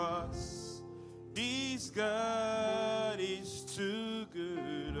God is too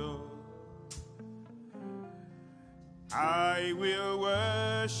good. Oh, I will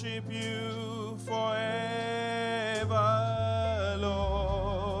worship you forever,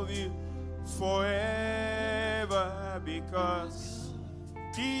 love you forever, because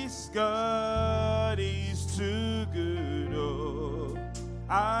this God is too good. Oh,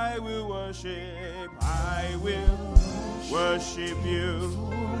 I will worship you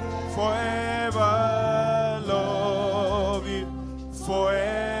forever, love you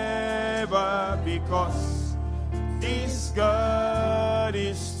forever, because this God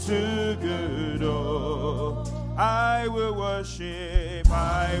is too good. Oh, I will worship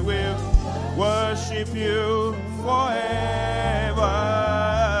you forever,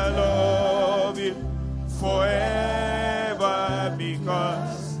 love you forever,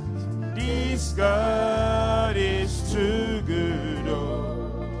 because this God is too good. Oh,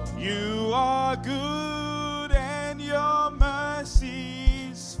 you are good and your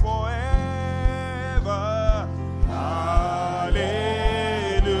mercies forever. Hallelujah.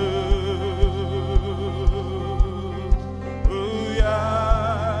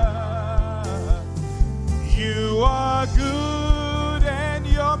 You are good and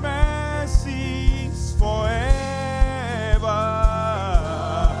your mercies forever.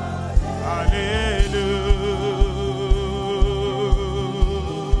 Hallelujah.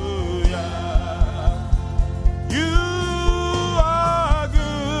 You are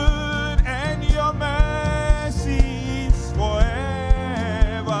good and your mercies forever.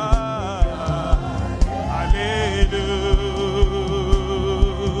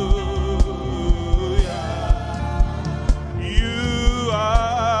 Hallelujah. You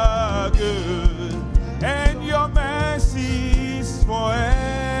are good and your mercies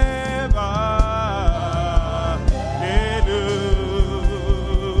forever.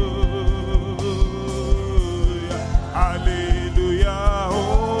 Hallelujah. Hallelujah.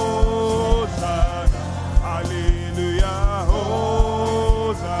 Hosanna. Hallelujah.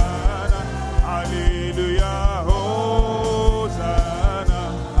 Hosanna. Hallelujah. Hosanna.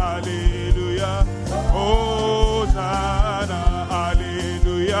 Hallelujah. Hosanna.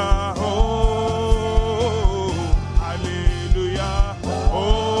 Hallelujah. Hallelujah.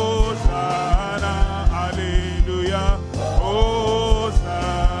 Hosanna. Hallelujah.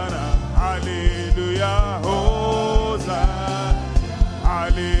 Hosanna. Hallelujah. Hosanna.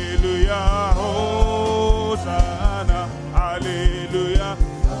 Hallelujah. Hosanna. Hallelujah.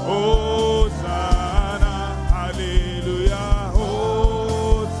 Hosanna. Hallelujah.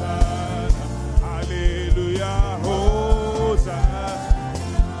 Hosanna. Hallelujah. Hosanna.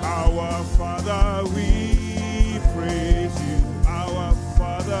 Our Father, we praise you. Our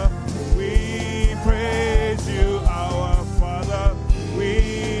Father, we praise you. Our Father, we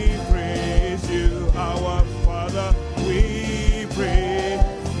praise you. Our Father, we praise.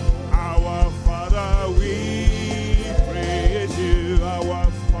 Our Father, we praise you.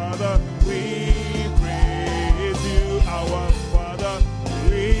 Our Father, we praise you. Our Father,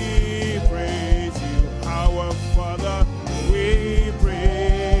 we praise you. Our Father, we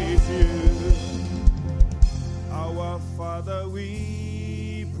praise you. Our Father,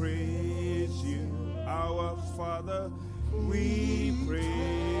 we praise you. Our Father, we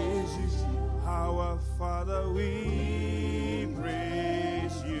praise you. Our Father, we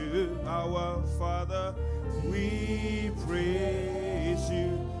praise you. Our Father, we praise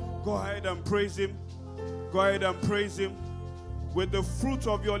you. Go ahead and praise him. Go ahead and praise him. With the fruit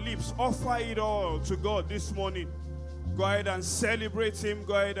of your lips, offer it all to God this morning. Go ahead and celebrate him.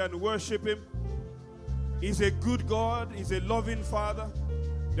 Go ahead and worship him. He's a good God. He's a loving Father.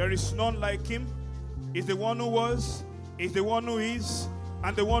 There is none like him. He's the one who was, he's the one who is,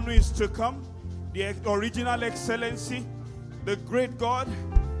 and the one who is to come. The original excellency, the great God,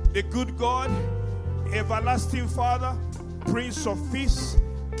 the good God, everlasting Father, Prince of Peace,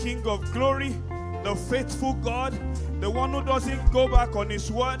 King of Glory, the faithful God, the one who doesn't go back on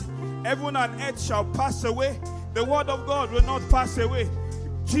his word. Heaven and earth shall pass away. The word of God will not pass away.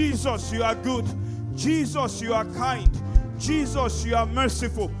 Jesus, you are good. Jesus, you are kind. Jesus, you are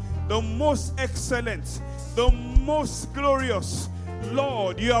merciful. The most excellent, the most glorious.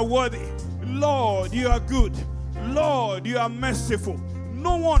 Lord, you are worthy. Lord, you are good. Lord, you are merciful.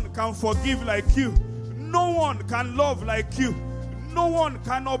 No one can forgive like you. No one can love like you. No one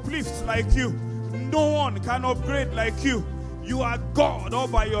can uplift like you. No one can upgrade like you. You are God all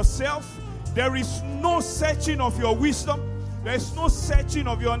by yourself. There is no searching of your wisdom. There is no searching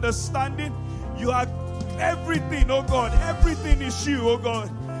of your understanding. You are everything, oh God. Everything is you, oh God.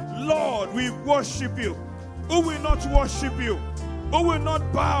 Lord, we worship you. Who will not worship you? Who will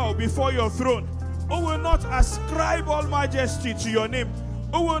not bow before your throne? who will not ascribe all majesty to your name,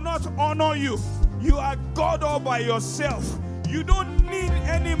 who will not honor you. You are God all by yourself. You don't need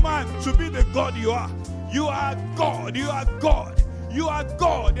any man to be the God you are. You are God. You are God. You are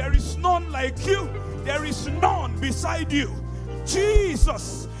God. There is none like you. There is none beside you.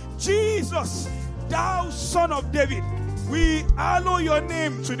 Jesus, Jesus, thou Son of David, we hallow your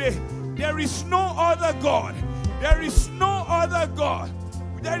name today. There is no other God. There is no other God.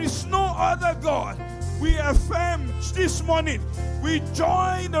 There is no other God. We affirm this morning. We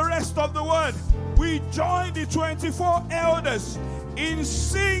join the rest of the world. We join the 24 elders in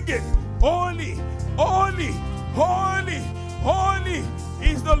singing, holy, holy, holy, holy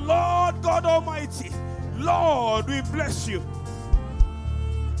is the Lord God Almighty. Lord, we bless you.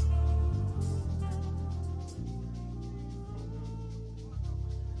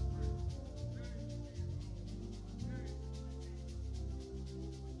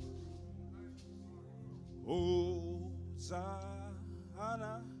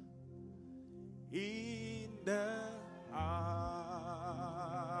 Hosanna in the highest.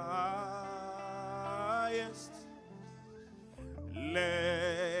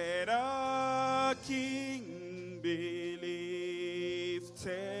 Let our King be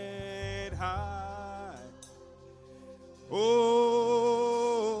lifted high. Hosanna.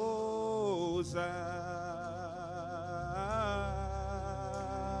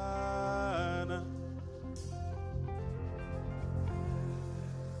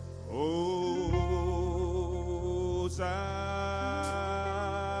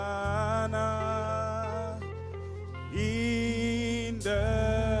 Hosanna in the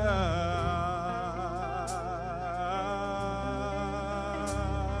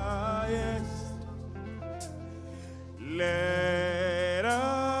highest. Let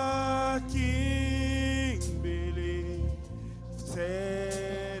our King be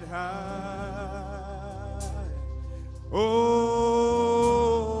lifted high.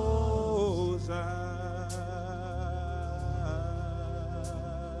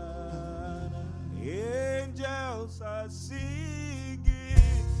 Angels are singing,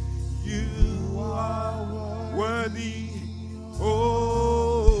 you are worthy,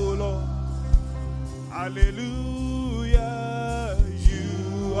 oh Lord. Hallelujah,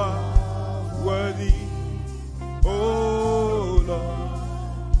 you are worthy, oh Lord.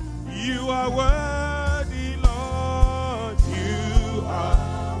 You are worthy, Lord. You are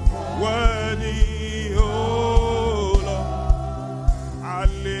worthy, oh Lord.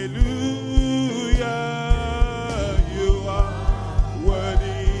 Hallelujah. You are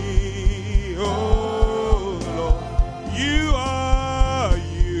worthy, oh Lord. You are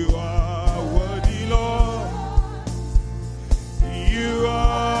worthy, Lord. You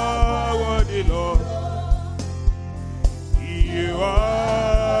are worthy, Lord. You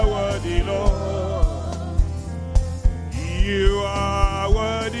are worthy, Lord. You are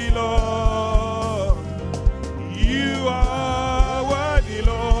worthy, Lord. You are worthy,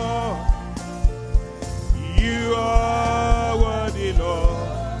 Lord. You are worthy, Lord.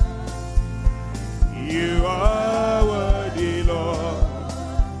 You are worthy, Lord.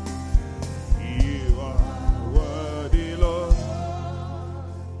 You are worthy, Lord.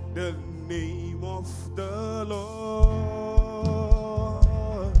 The name of the Lord,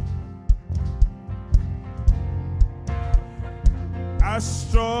 a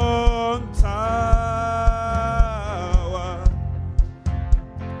strong tower,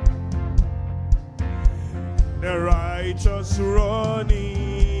 the righteous run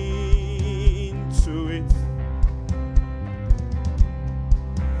into it,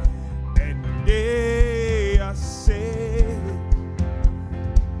 and they are saved.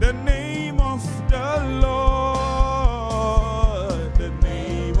 The name of the Lord, the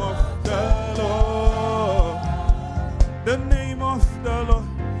name of the Lord, the name of the Lord,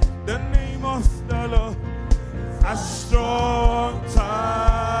 the name of the Lord, a strong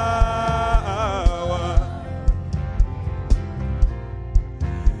tower,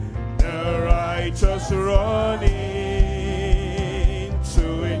 the righteous run into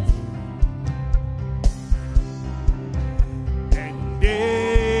it, and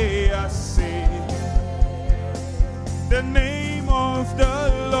they are saved. The name of the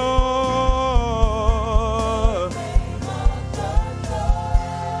Lord,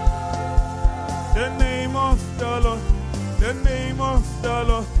 the name of the Lord, the name of the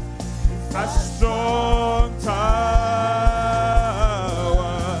Lord, a strong tower,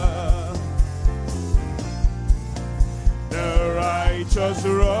 the righteous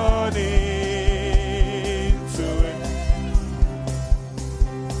run into it,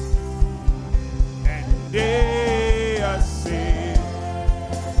 and they are saved.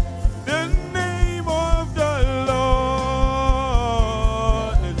 The name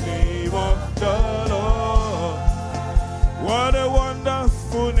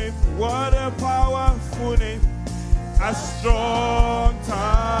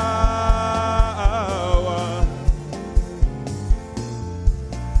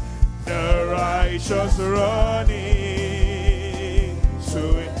just running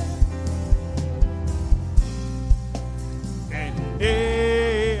to it. And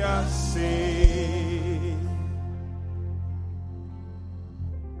they are saved.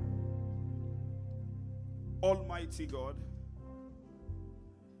 Almighty God,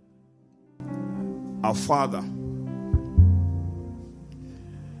 our Father,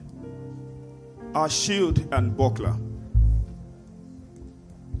 our shield and buckler,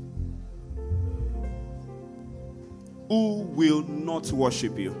 who will not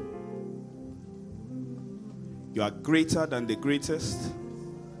worship you? You are greater than the greatest.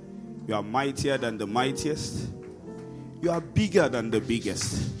 You are mightier than the mightiest. You are bigger than the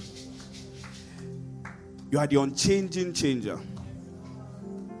biggest. You are the unchanging changer.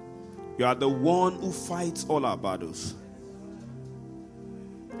 You are the one who fights all our battles.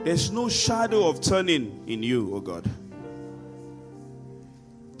 There's no shadow of turning in you, oh God.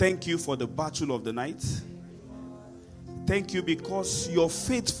 Thank you for the battle of the night. Thank you because your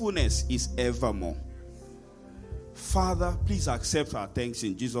faithfulness is evermore. Father, please accept our thanks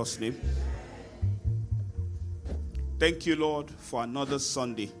in Jesus' name. Thank you, Lord, for another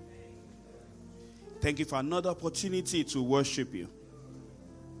Sunday. Thank you for another opportunity to worship you.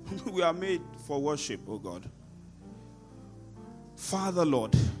 We are made for worship, oh God. Father,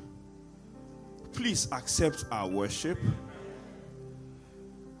 Lord, please accept our worship.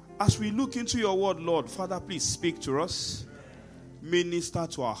 As we look into your word, Lord, Father, please speak to us. Minister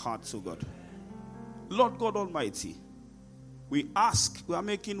to our hearts, oh God. Lord God Almighty, we are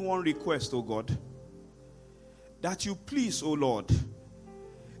making one request, oh God, that you please, oh Lord,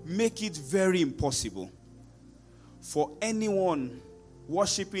 make it very impossible for anyone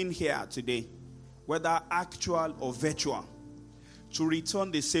worshiping here today, whether actual or virtual, to return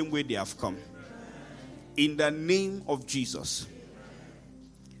the same way they have come. In the name of Jesus,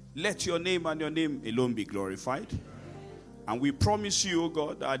 let your name and your name alone be glorified. And we promise you, oh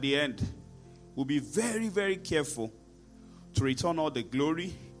God, at the end, we'll be very, very careful to return all the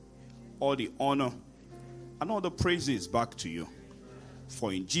glory, all the honor, and all the praises back to you.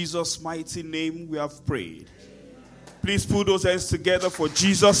 For in Jesus' mighty name we have prayed. Please put those hands together for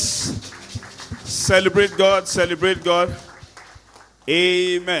Jesus. Celebrate God, celebrate God.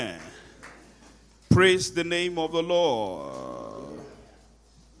 Amen. Praise the name of the Lord.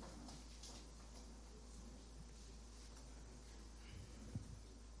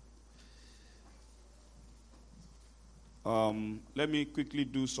 Let me quickly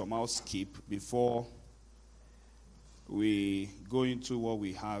do some housekeep before we go into what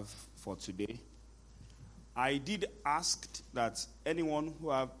we have for today. I did ask that anyone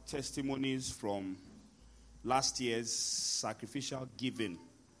who have testimonies from last year's sacrificial giving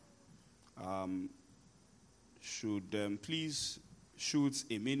should please shoot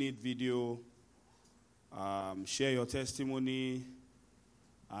a minute video, share your testimony,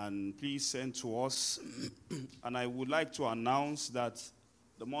 and please send to us. And I would like to announce that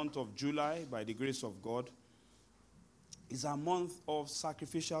the month of July, by the grace of God, is a month of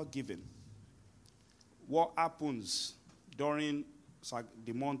sacrificial giving. What happens during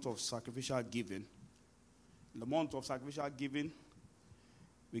the month of sacrificial giving? In the month of sacrificial giving,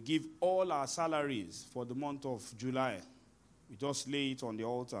 we give all our salaries for the month of July. We just lay it on the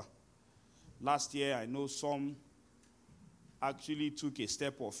altar. Last year, I know some actually took a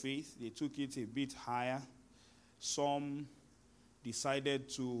step of faith. They took it a bit higher. Some decided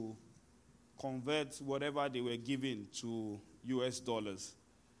to convert whatever they were giving to US dollars,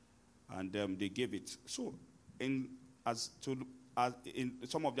 and they gave it. So, in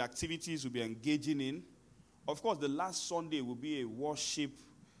some of the activities we'll be engaging in, of course, the last Sunday will be a worship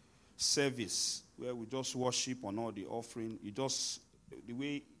service where we just worship on all the offering. The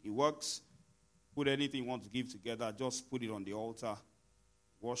way it works, put anything you want to give together, just put it on the altar.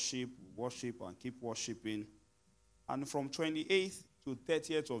 Worship, and keep worshiping. And from 28th to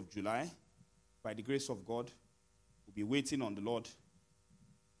 30th of July, by the grace of God, we'll be waiting on the Lord.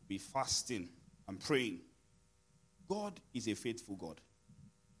 We'll be fasting and praying. God is a faithful God.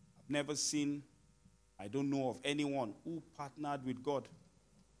 I've never seen, I don't know of anyone who partnered with God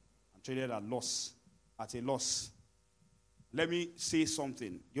and traded at a loss. Let me say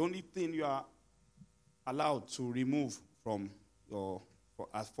something. The only thing you are allowed to remove from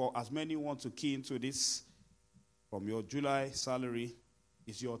for as many want to key into this, from your July salary,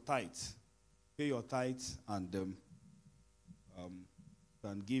 is your tithe. Pay your tithe and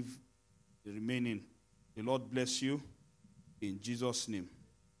can give the remaining. The Lord bless you in Jesus' name.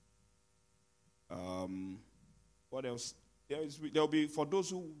 What else? There'll be, for those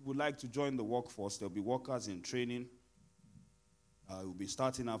who would like to join the workforce, there'll be workers in training. We'll be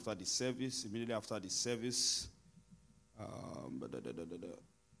starting after the service, immediately after the service.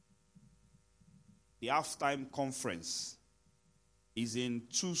 The halftime conference is in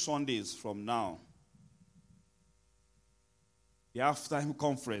 2 Sundays from now. The halftime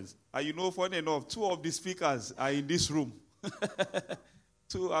conference. And you know, funny enough, 2 of the speakers are in this room.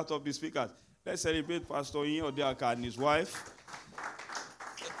 2 out of the speakers. Let's celebrate Pastor Ian Odiaka and his wife.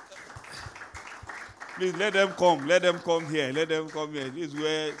 Please let them come. Let them come here. Let them come here. This is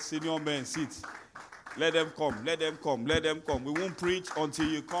where senior men sit. Let them come. Let them come. Let them come. We won't preach until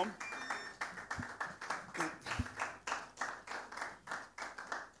you come.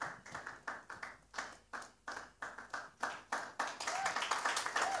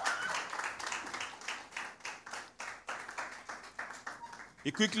 He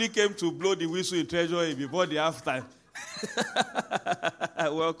quickly came to blow the whistle in Treasury before the halftime.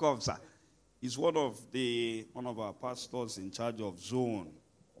 Welcome, sir. He's one of our pastors in charge of zone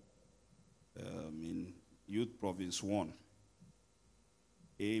in Youth Province 1.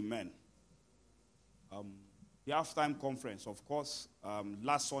 Amen. The halftime conference, of course,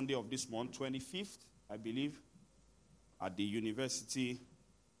 last Sunday of this month, 25th, I believe, at the University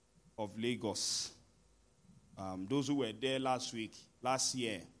of Lagos. Those who were there last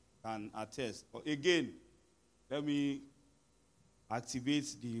year, can attest. Again, let me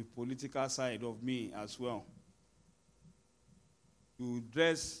activate the political side of me as well. You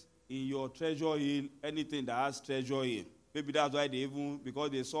dress in your treasure hill, anything that has treasure hill. Maybe that's why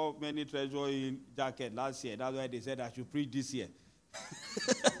because they saw many treasure hill jackets last year, that's why they said I should preach this year.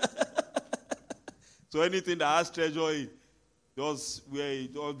 So anything that has treasure hill, just be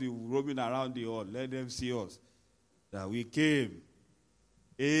roaming around the hall. Let them see us. That we came.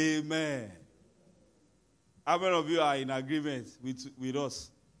 Amen. How many of you are in agreement with us?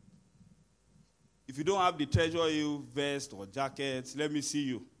 If you don't have the treasure hill vest or jacket, let me see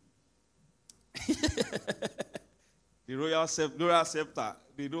you. The royal scepter.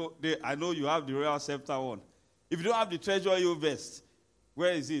 I know you have the royal scepter one. If you don't have the treasure hill vest,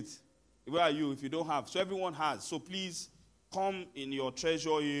 where is it? Where are you if you don't have? So everyone has. So please come in your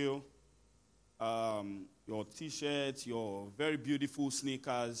treasure hill, your t-shirt, your very beautiful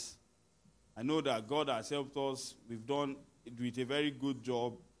sneakers. I know that God has helped us. We've done it with a very good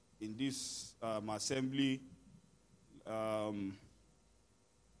job in this assembly. So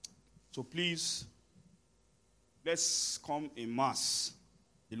please, let's come in mass.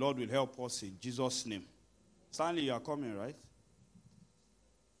 The Lord will help us in Jesus' name. Stanley, you are coming, right?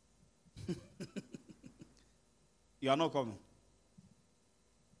 You are not coming?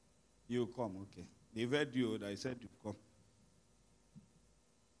 You come, okay. They've heard you that I said you come.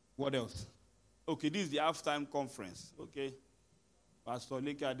 What else? Okay, this is the halftime conference. Okay. Pastor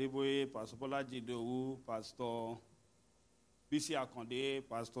Leke Adeboye, Pastor Bola Jidowu, Pastor Bisi Akonde,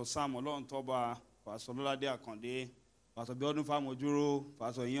 Pastor Sam Olontoba, Pastor Lolade Akonde, Pastor Biodun Famojuro,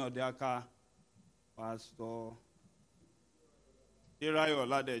 Pastor Iyan Odeaka, Pastor Irayo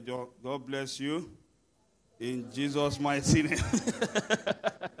Oladejo. God bless you. In Jesus' mighty name.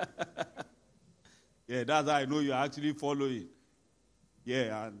 Yeah, that's how I know you're actually following.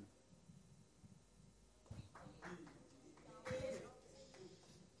 Yeah,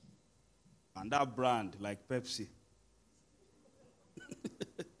 and that brand, like Pepsi.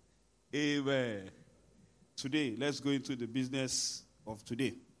 Amen. Today, let's go into the business of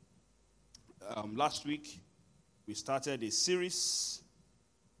today. Last week, we started a series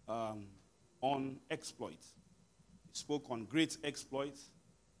on exploit. We spoke on great exploit.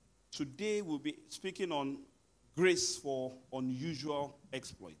 Today, we'll be speaking on grace for unusual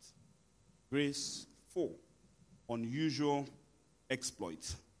exploit. Grace for unusual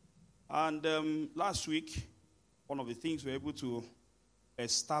exploit. And last week, one of the things we were able to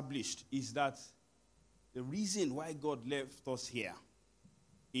establish is that the reason why God left us here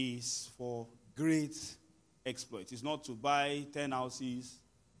is for great exploit. It's not to buy 10 houses,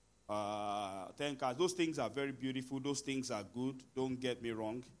 10 cars. Those things are very beautiful. Those things are good. Don't get me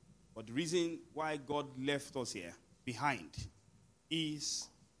wrong. But the reason why God left us here behind is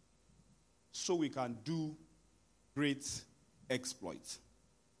so we can do great exploit.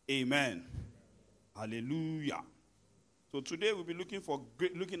 Amen. Hallelujah. So today we'll be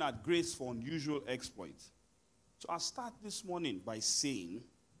looking at grace for unusual exploit. So I'll start this morning by saying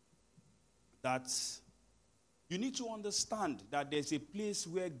that you need to understand that there's a place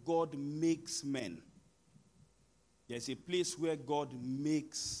where God makes men. There's a place where God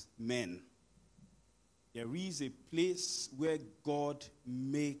makes men. There is a place where God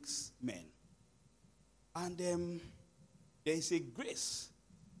makes men. And there is a grace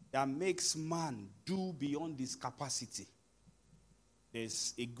that makes man do beyond his capacity.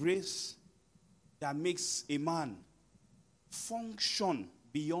 There's a grace that makes a man function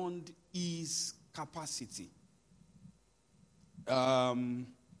beyond his capacity. You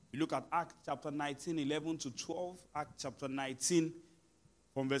look at Acts chapter 19, 11 to 12. Acts chapter 19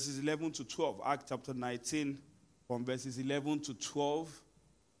 from verses 11 to 12. Acts chapter 19 from verses 11 to 12.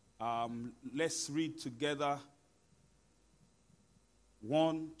 Let's read together.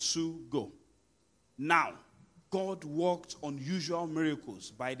 1, 2, go. Now, God worked unusual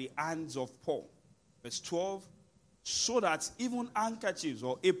miracles by the hands of Paul. Verse 12. So that even handkerchiefs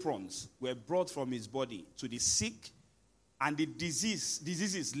or aprons were brought from his body to the sick, and the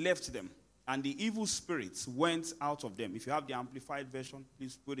diseases left them, and the evil spirits went out of them. If you have the amplified version,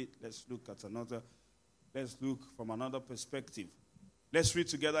 please put it. Let's look from another perspective. Let's read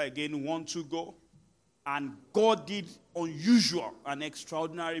together again. 1, 2, go. And God did unusual and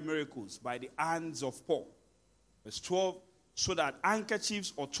extraordinary miracles by the hands of Paul. Verse 12, so that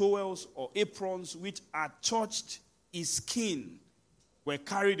handkerchiefs or towels or aprons which had touched his skin were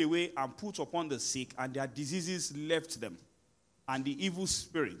carried away and put upon the sick, and their diseases left them, and the evil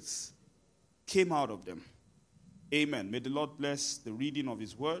spirits came out of them. Amen. May the Lord bless the reading of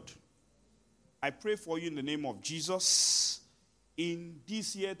his word. I pray for you in the name of Jesus. In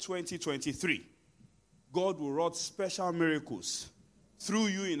this year 2023, God will wrought special miracles through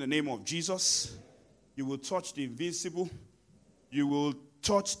you in the name of Jesus. You will touch the invisible. You will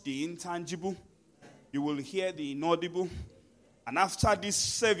touch the intangible. You will hear the inaudible. And after this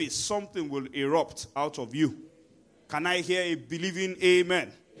service, something will erupt out of you. Can I hear a believing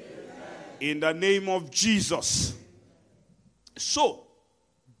amen? In the name of Jesus. So,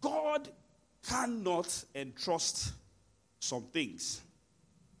 God cannot entrust some things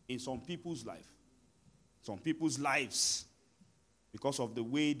in some people's life. Some people's lives, because of the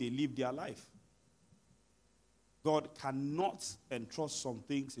way they live their life. God cannot entrust some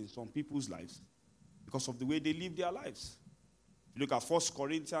things in some people's lives because of the way they live their lives. If you look at 1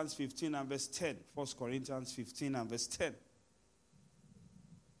 Corinthians 15 and verse 10. 1 Corinthians 15 and verse 10.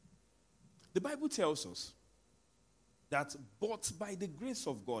 The Bible tells us that, but by the grace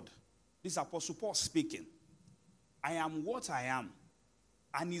of God, this Apostle Paul speaking, I am what I am,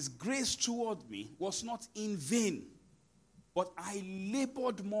 and his grace toward me was not in vain, but I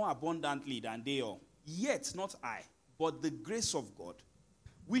labored more abundantly than they all. Yet not I, but the grace of God,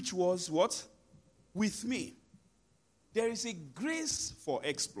 which was what? With me. There is a grace for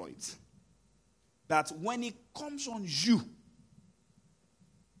exploit that when it comes on you,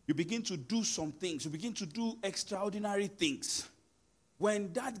 you begin to do some things. You begin to do extraordinary things.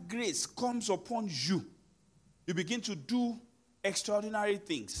 When that grace comes upon you, you begin to do extraordinary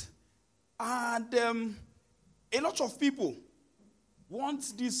things. And a lot of people want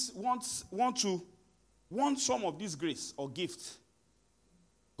some of this grace or gift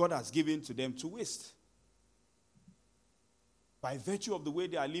God has given to them to waste by virtue of the way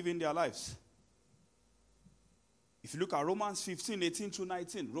they are living their lives. If you look at Romans 15, 18 to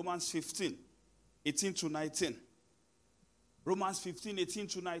 19. Romans 15, 18 to 19. Romans 15, 18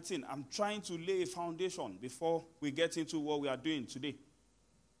 to 19. I'm trying to lay a foundation before we get into what we are doing today.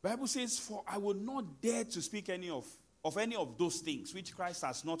 The Bible says, for I will not dare to speak any of any of those things which Christ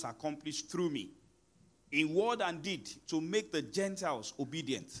has not accomplished through me, in word and deed, to make the Gentiles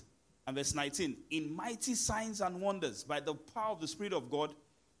obedient. And verse 19, in mighty signs and wonders by the power of the Spirit of God,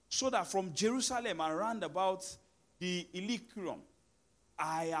 so that from Jerusalem and round about the Illyricum,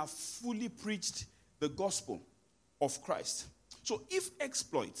 I have fully preached the gospel of Christ. So if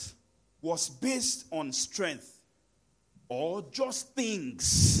exploit was based on strength or just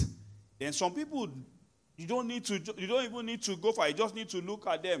things, then some people, you don't even need to go for it. You just need to look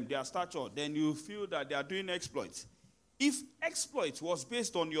at them, their stature. Then you feel that they are doing exploits. If exploit was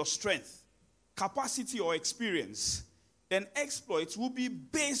based on your strength, capacity, or experience, then exploits will be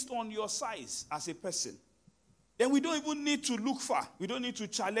based on your size as a person. Then we don't even need to look far. We don't need to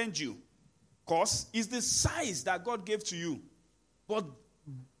challenge you. Because it's the size that God gave to you. But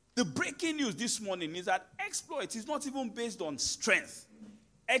the breaking news this morning is that exploit is not even based on strength.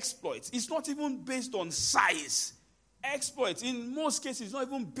 Exploit is not even based on size. Exploit, in most cases, is not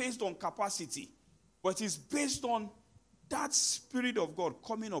even based on capacity. But it's based on that Spirit of God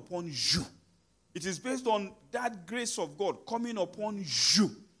coming upon you. It is based on that grace of God coming upon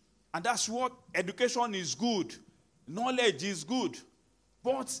you. And that's what education is good. Knowledge is good.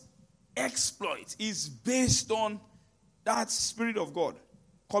 But exploit is based on that Spirit of God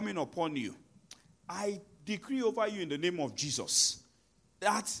coming upon you. I decree over you in the name of Jesus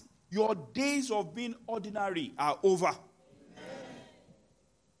that your days of being ordinary are over. Amen.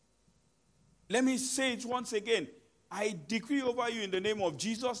 Let me say it once again. I decree over you in the name of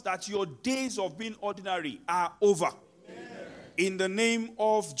Jesus that your days of being ordinary are over. Amen. In the name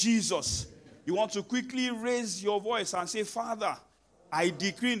of Jesus. You want to quickly raise your voice and say, Father, I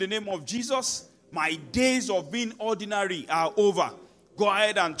decree in the name of Jesus, my days of being ordinary are over. Go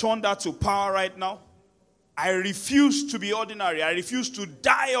ahead and turn that to power right now. I refuse to be ordinary. I refuse to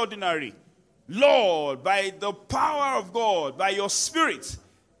die ordinary. Lord, by the power of God, by your Spirit,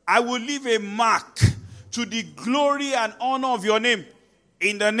 I will leave a mark to the glory and honor of your name.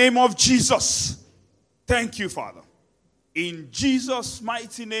 In the name of Jesus. Thank you, Father. In Jesus'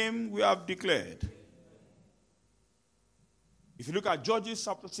 mighty name we have declared. If you look at Judges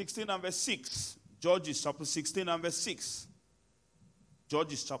chapter 16 and verse 6. Judges chapter 16 and verse 6.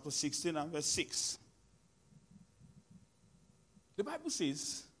 Judges chapter 16 and verse 6. The Bible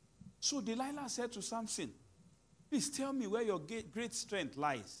says, so Delilah said to Samson, please tell me where your great strength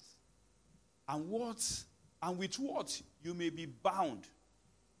lies, and with what you may be bound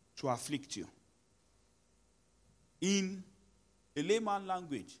to afflict you. In a layman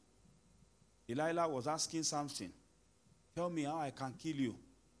language, Delilah was asking Samson, tell me how I can kill you.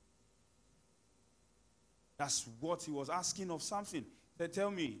 That's what he was asking of Samson. He said, tell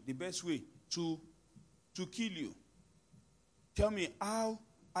me the best way to kill you. Tell me how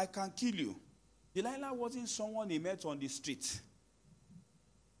I can kill you. Delilah wasn't someone he met on the street.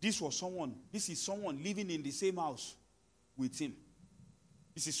 This is someone living in the same house with him.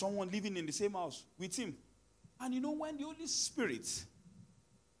 This is someone living in the same house with him. And you know, when the Holy Spirit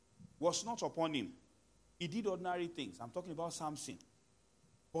was not upon him, he did ordinary things. I'm talking about Samson.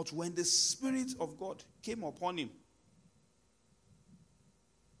 But when the Spirit of God came upon him,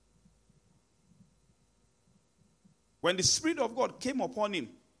 when the Spirit of God came upon him,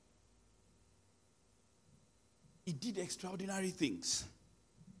 he did extraordinary things.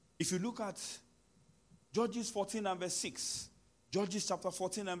 If you look at Judges 14 and verse 6, Judges chapter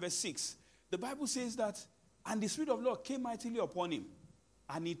 14 and verse 6, the Bible says that, and the Spirit of the Lord came mightily upon him,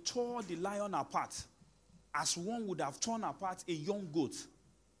 and he tore the lion apart, as one would have torn apart a young goat.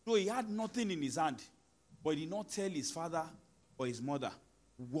 Though he had nothing in his hand, but he did not tell his father or his mother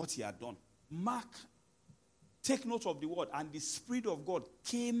what he had done. Take note of the word, and the Spirit of God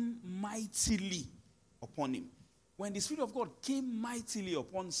came mightily upon him. When the Spirit of God came mightily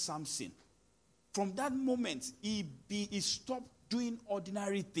upon Samson, from that moment, he stopped doing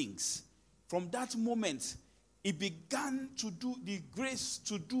ordinary things. From that moment, he began to do, the grace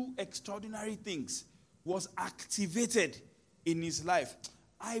to do extraordinary things was activated in his life.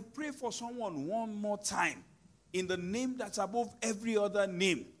 I pray for someone one more time, in the name that's above every other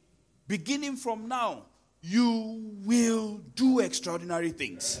name. Beginning from now, you will do extraordinary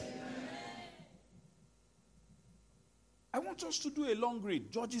things. I want us to do a long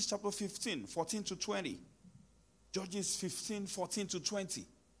read. Judges chapter 15, 14 to 20. Judges 15, 14 to 20.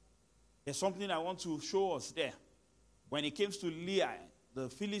 There's something I want to show us there. When it came to Lehi, the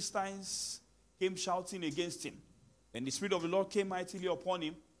Philistines came shouting against him. Then the Spirit of the Lord came mightily upon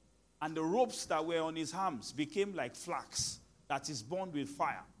him, and the ropes that were on his arms became like flax that is burned with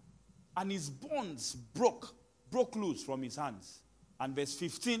fire. And his bonds broke loose from his hands. And verse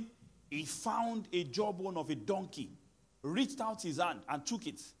 15, he found a jawbone of a donkey, reached out his hand and took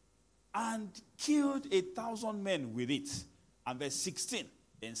it, and killed 1,000 men with it. And verse 16,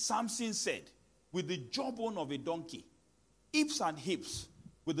 then Samson said, with the jawbone of a donkey, hips and hips,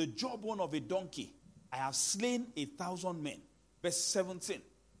 with the jawbone of a donkey, I have slain 1,000 men. Verse 17,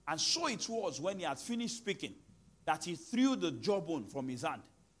 and so it was when he had finished speaking, that he threw the jawbone from his hand,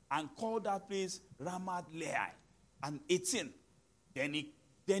 and called that place Ramath Lehi. And 18,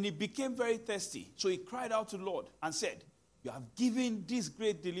 then he became very thirsty. So he cried out to the Lord and said, you have given this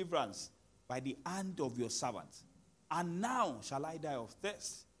great deliverance by the hand of your servant. And now shall I die of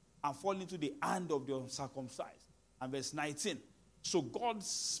thirst and fall into the hand of the uncircumcised. And verse 19, so God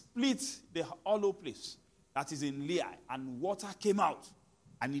split the hollow place that is in Lehi, and water came out,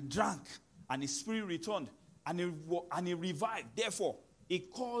 and he drank, and his spirit returned, and he revived. Therefore, he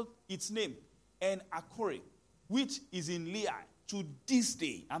called its name En-Akore, which is in Lehi to this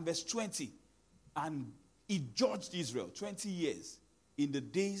day. And verse 20, and he judged Israel 20 years in the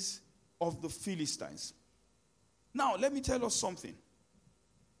days of the Philistines. Now, let me tell us something.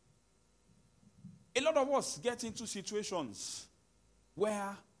 A lot of us get into situations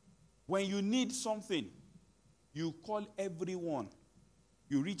where when you need something, you call everyone.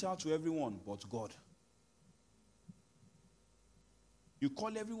 You reach out to everyone but God. You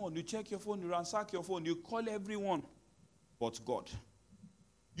call everyone, you check your phone, you ransack your phone, you call everyone but God.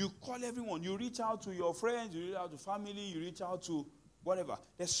 You call everyone, you reach out to your friends, you reach out to family, you reach out to whatever.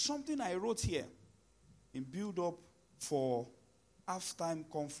 There's something I wrote here in build up for halftime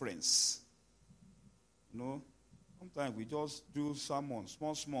conference. Sometimes we just do sermon,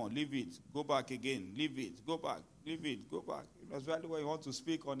 small, leave it, go back again, leave it, go back, leave it, go back. Especially when you want to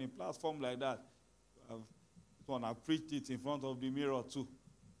speak on a platform like that. I've preached it in front of the mirror too.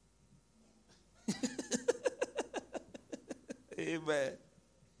 Amen.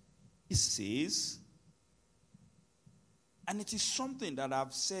 It says, and it is something that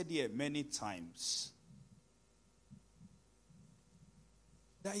I've said here many times,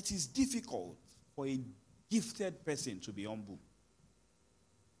 that it is difficult for a gifted person to be humble.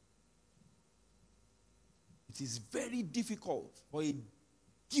 It is very difficult for a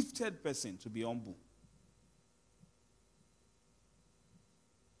gifted person to be humble.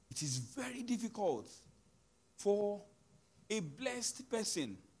 It is very difficult for a blessed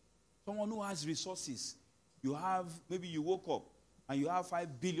person, someone who has resources. Maybe you woke up and you have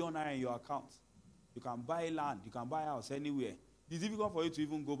 5 billion naira in your account. You can buy land, you can buy a house anywhere. It's difficult for you to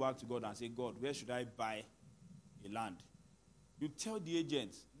even go back to God and say, God, where should I buy a land? You tell the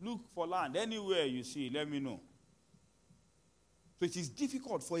agent, look for land anywhere you see, let me know. So it is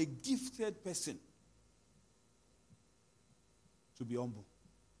difficult for a gifted person to be humble.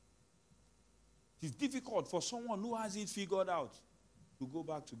 It is difficult for someone who has it figured out to go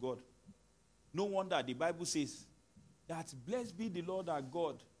back to God. No wonder the Bible says that blessed be the Lord our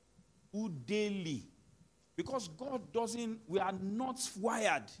God, who daily, because we are not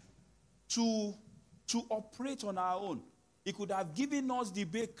wired to operate on our own. He could have given us the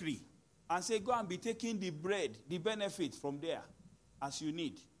bakery and say, go and be taking the bread, the benefit from there as you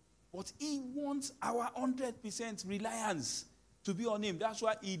need. But he wants our 100% reliance to be on him. That's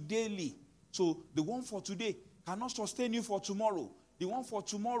why he daily. So the one for today cannot sustain you for tomorrow. The one for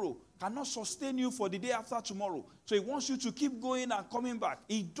tomorrow cannot sustain you for the day after tomorrow. So he wants you to keep going and coming back.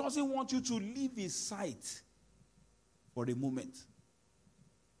 He doesn't want you to leave his sight for a moment.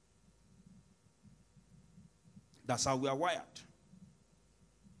 That's how we are wired.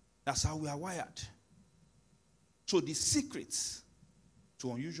 That's how we are wired. So the secrets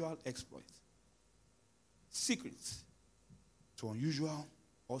to unusual exploits. Secrets to unusual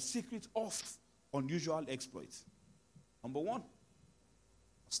or secret of unusual exploits. Number one,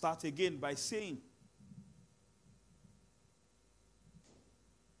 start again by saying,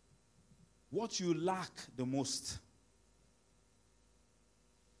 what you lack the most,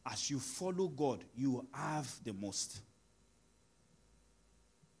 as you follow God, you have the most.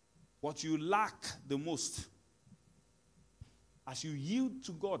 What you lack the most, as you yield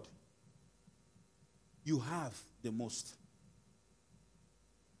to God, you have the most.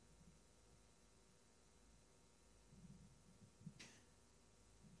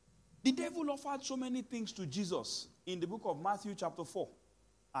 The devil offered so many things to Jesus in the book of Matthew chapter 4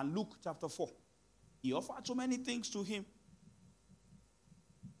 and Luke chapter 4. He offered so many things to him.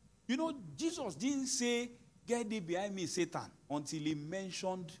 Jesus didn't say, get thee behind me, Satan, until he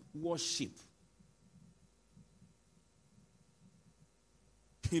mentioned worship.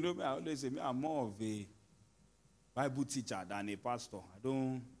 I always say, I'm more of a Bible teacher than a pastor.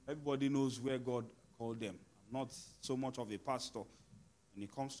 Everybody knows where God called them. I'm not so much of a pastor. When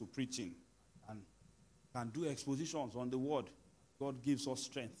it comes to preaching, and can do expositions on the word, God gives us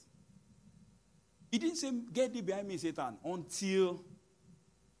strength. He didn't say, get thee behind me, Satan, until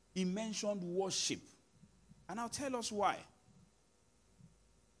he mentioned worship. And I'll tell us why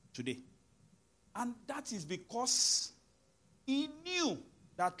today. And that is because he knew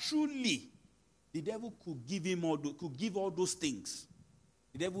that truly the devil could give all those things.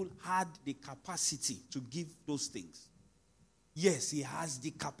 The devil had the capacity to give those things. Yes, he has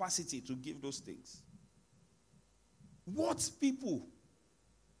the capacity to give those things. What people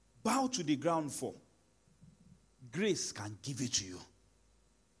bow to the ground for, grace can give it to you.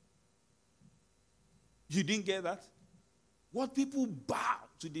 You didn't get that? What people bow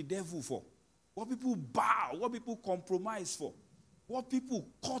to the devil for, what people bow, what people compromise for, what people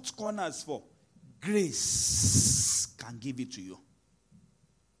cut corners for, grace can give it to you.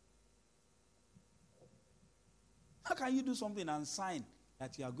 How can you do something and sign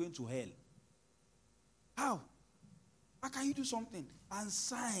that you are going to hell? How? How can you do something and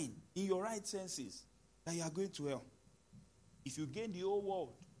sign in your right senses that you are going to hell? If you gain the whole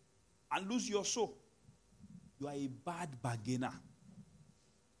world and lose your soul, you are a bad bargainer.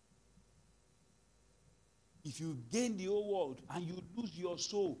 If you gain the whole world and you lose your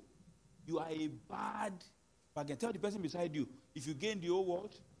soul, you are a bad bargainer. Tell the person beside you, if you gain the whole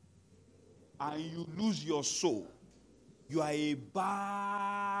world and you lose your soul, you are a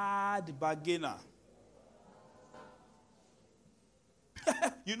bad bargainer.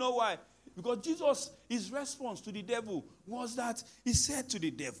 You know why? Because Jesus, his response to the devil was that he said to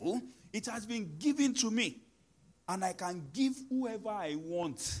the devil, it has been given to me, and I can give whoever I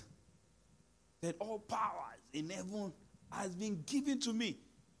want. That all powers in heaven has been given to me,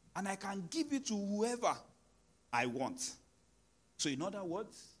 and I can give it to whoever I want. So in other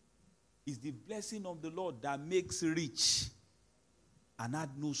words, it's the blessing of the Lord that makes rich and add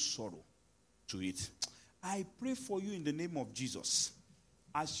no sorrow to it. I pray for you in the name of Jesus.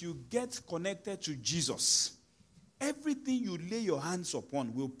 As you get connected to Jesus, everything you lay your hands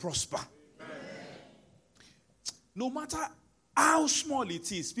upon will prosper. Amen. No matter how small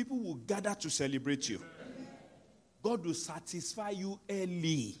it is, people will gather to celebrate you. God will satisfy you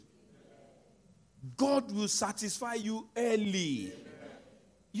early. God will satisfy you early.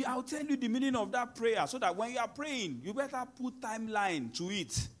 I'll tell you the meaning of that prayer so that when you are praying, you better put timeline to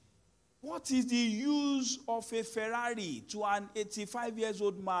it. What is the use of a Ferrari to an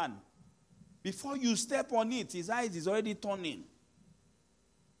 85-year-old man? Before you step on it, his eyes is already turning.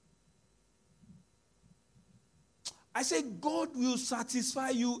 I say God will satisfy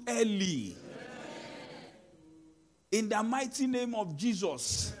you early. In the mighty name of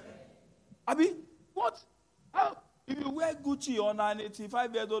Jesus. Abi, what? How? If you wear Gucci on an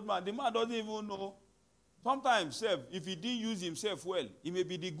 85-year-old man, the man doesn't even know. Sometimes, if he didn't use himself well, it may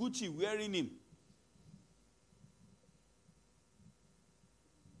be the Gucci wearing him.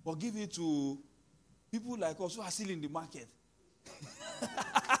 Or give it to people like us who are still in the market.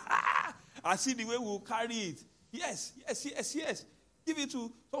 I see the way we'll carry it. Yes. Give it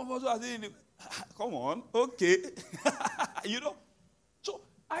to some of us who are still in the... Come on, okay. So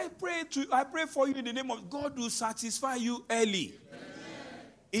I pray for you in the name of God will satisfy you early. Amen.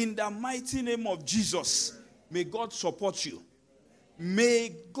 In the mighty name of Jesus, may God support you.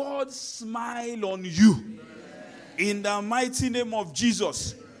 May God smile on you. Amen. In the mighty name of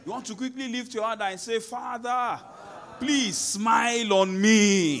Jesus. You want to quickly lift your hand and say, Father, please smile on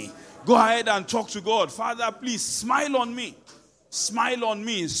me. Go ahead and talk to God. Father, please smile on me. Smile on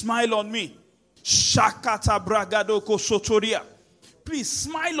me. Smile on me. Shakata bragado kosotoria. Please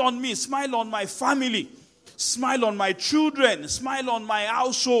smile on me. Smile on my family. Smile on my children. Smile on my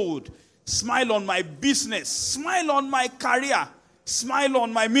household. Smile on my business. Smile on my career. Smile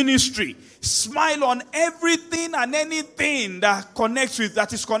on my ministry. Smile on everything and anything that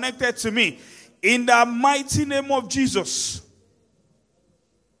is connected to me. In the mighty name of Jesus.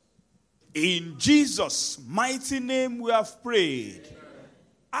 In Jesus' mighty name we have prayed.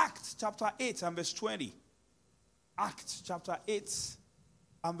 Acts chapter 8 and verse 20. Acts chapter 8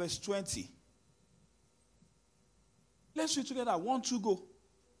 and verse 20. Let's read together. 1, 2, go.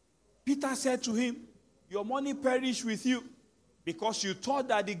 Peter said to him, your money perished with you because you thought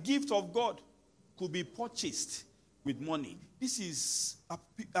that the gift of God could be purchased with money. This is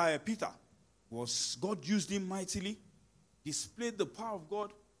Peter. God used him mightily, displayed the power of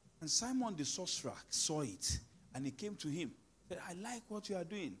God, and Simon the sorcerer saw it, and he came to him. Said, I like what you are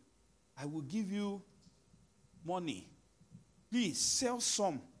doing. I will give you money. Please sell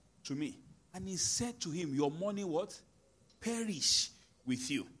some to me. And he said to him, your money what? Perish with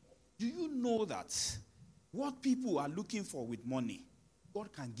you. Do you know that what people are looking for with money,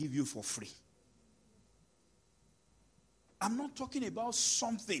 God can give you for free? I'm not talking about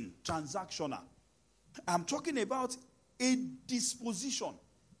something transactional. I'm talking about a disposition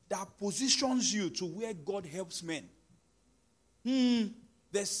that positions you to where God helps men.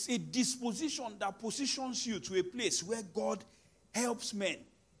 There's a disposition that positions you to a place where God helps men.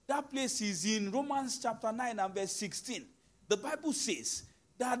 That place is in Romans chapter 9 and verse 16. The Bible says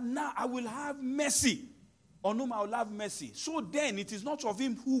that now I will have mercy on whom I will have mercy. So then it is not of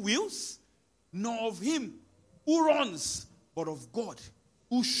him who wills, nor of him who runs, but of God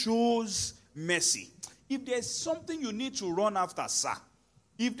who shows mercy. If there's something you need to run after, sir,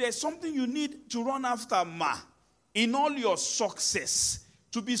 if there's something you need to run after, ma, in all your success,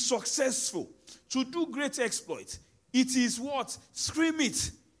 to be successful, to do great exploits, it is what? Scream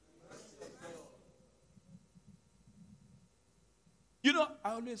it. You know,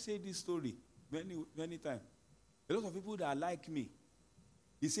 I always say this story many times. A lot of people that like me,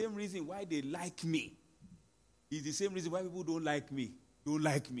 the same reason why they like me is the same reason why people don't like me.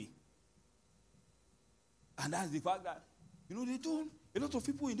 And that's the fact that, a lot of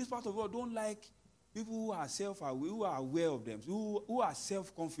people in this part of the world don't like people who are who are aware of them, who are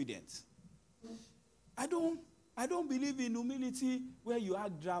self-confident. I don't believe in humility where you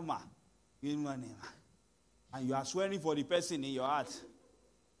act drama. And you are swearing for the person in your heart.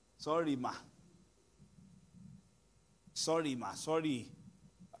 Sorry, ma. Sorry, ma. Sorry,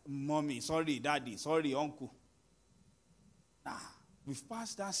 mommy. Sorry, daddy. Sorry, uncle. Nah, we've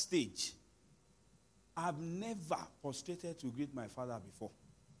passed that stage. I've never prostrated to greet my father before.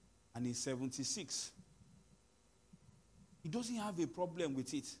 And he's 76. He doesn't have a problem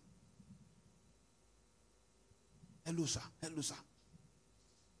with it. Hello, sir. Hello, sir.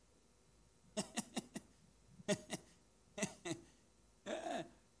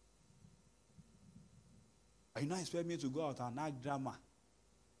 Are you not expecting me to go out and act drama?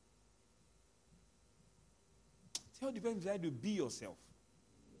 Tell the person beside you, be yourself.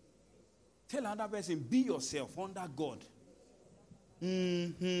 Tell another person, be yourself under God.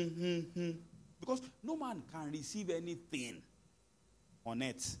 Because no man can receive anything on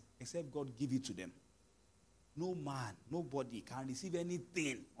earth except God give it to them. No man, nobody can receive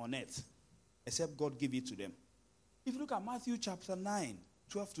anything on earth except God give it to them. If you look at Matthew chapter 9,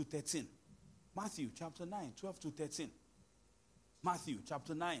 12 to 13. Matthew chapter 9, 12 to 13. Matthew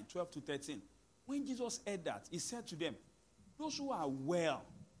chapter 9, 12 to 13. When Jesus heard that, he said to them, those who are well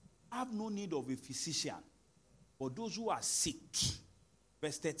have no need of a physician, but those who are sick.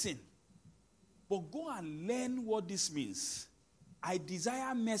 Verse 13. But go and learn what this means. I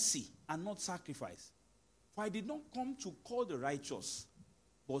desire mercy and not sacrifice. For I did not come to call the righteous,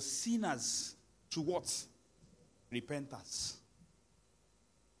 but sinners to what? Repentance.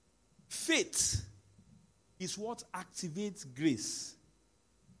 Faith is what activates grace.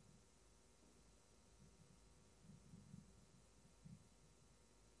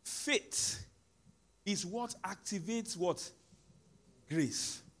 Faith is what activates what?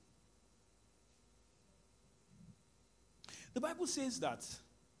 Grace. The Bible says that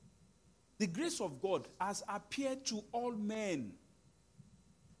the grace of God has appeared to all men.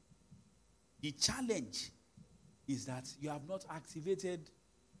 The challenge is that you have not activated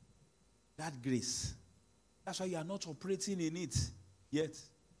that grace. That's why you are not operating in it yet.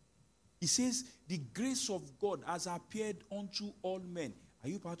 He says, the grace of God has appeared unto all men. Are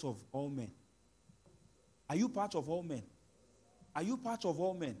you part of all men? Are you part of all men? Are you part of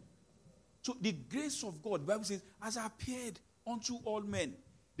all men? So the grace of God, the Bible says, has appeared unto all men.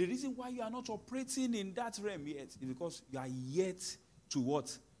 The reason why you are not operating in that realm yet is because you are yet to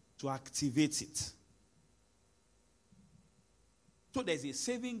what? To activate it. So there's a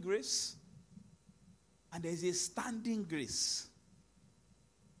saving grace and there's a standing grace.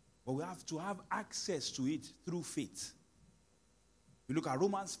 But we have to have access to it through faith. You look at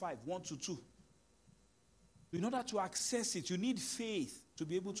Romans 5, 1 to 2. In order to access it, you need faith to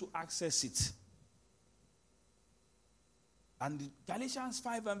be able to access it. And Galatians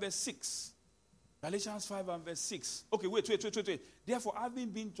 5 and verse 6. Galatians 5 and verse 6. Okay, wait. Therefore, having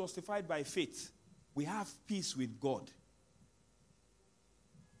been justified by faith, we have peace with God.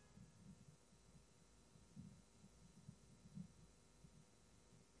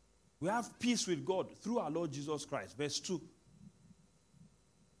 We have peace with God through our Lord Jesus Christ. Verse 2.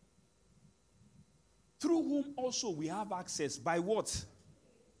 Through whom also we have access. By what?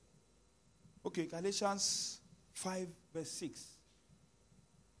 Okay, Galatians 5 verse 6.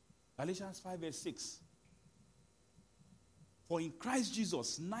 Galatians 5 verse 6. For in Christ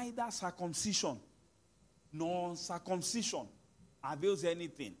Jesus, neither circumcision nor circumcision avails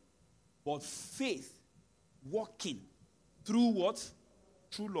anything, but faith working through what?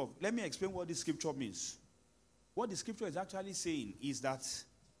 True love. Let me explain what this scripture means. What the scripture is actually saying is that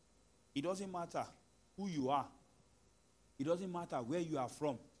it doesn't matter who you are. It doesn't matter where you are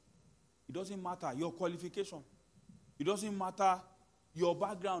from. It doesn't matter your qualification. It doesn't matter your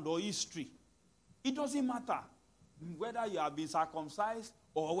background or history. It doesn't matter whether you have been circumcised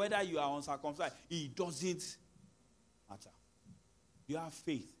or whether you are uncircumcised. It doesn't matter. You have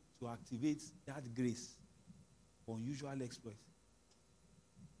faith to activate that grace for unusual exploits.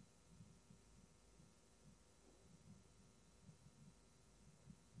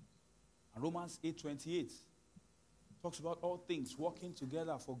 And Romans 8:28 talks about all things working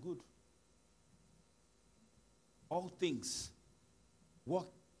together for good. All things work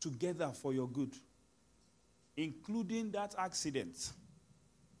together for your good, including that accident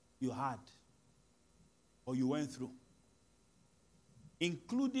you had or you went through,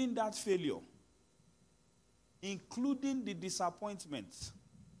 including that failure, including the disappointment.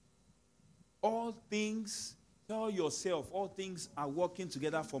 All things, tell yourself, all things are working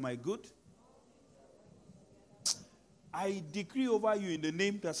together for my good. I decree over you in the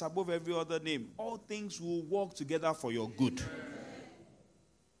name that's above every other name, all things will work together for your good.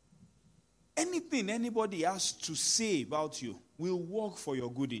 Anything anybody has to say about you will work for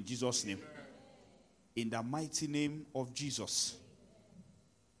your good in Jesus' name. In the mighty name of Jesus.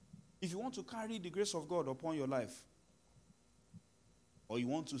 If you want to carry the grace of God upon your life, or you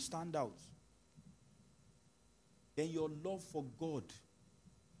want to stand out, then your love for God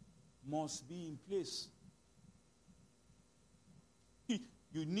must be in place.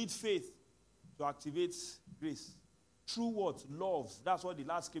 You need faith to activate grace. True what? Love. That's what the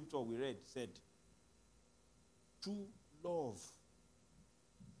last scripture we read said. True love.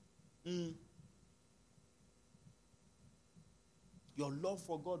 Your love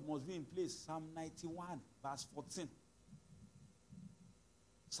for God must be in place. Psalm 91, verse 14.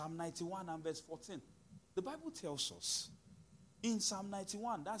 Psalm 91 and verse 14. The Bible tells us in Psalm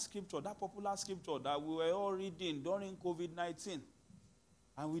 91, that scripture, that popular scripture that we were all reading during COVID-19,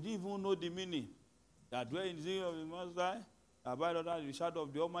 and we didn't even know the meaning, that dwell in the city of the Most High, abide under the shadow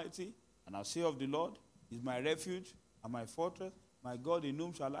of the Almighty, and I'll say of the Lord, is my refuge and my fortress, my God in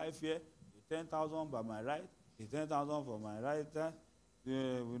whom shall I fear? The 10,000 by my right, the 10,000 for my right hand,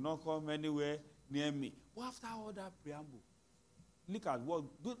 will not come anywhere near me. But after all that preamble,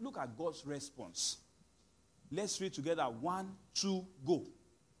 look at God's response. Let's read together. 1, 2, go.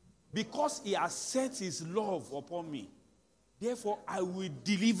 Because he has set his love upon me, therefore I will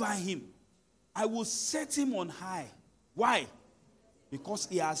deliver him. I will set him on high. Why? Because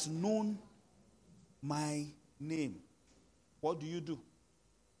he has known my name. What do you do?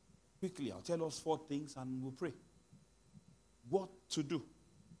 Quickly, I'll tell us 4 things and we'll pray. What to do?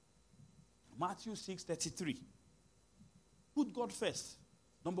 Matthew 6:33. Put God first.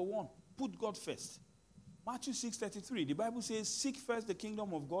 Number 1, put God first. Matthew 6:33. The Bible says, seek first the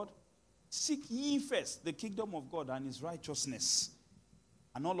kingdom of God. Seek ye first the kingdom of God and his righteousness,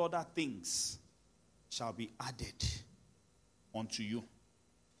 and all other things shall be added unto you.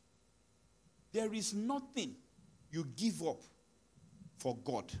 There is nothing you give up for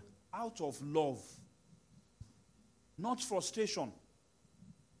God out of love, not frustration.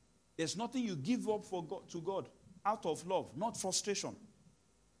 There's nothing you give up for God, to God out of love, not frustration,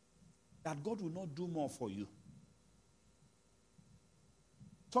 that God will not do more for you.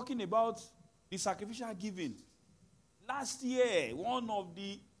 Talking about the sacrificial giving. Last year, one of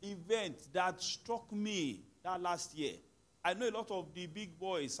the events that struck me that last year, I know a lot of the big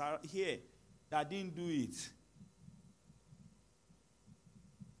boys are here that didn't do it.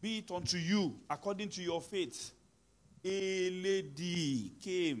 Be it unto you according to your faith. A lady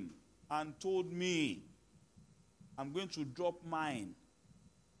came and told me, I'm going to drop mine.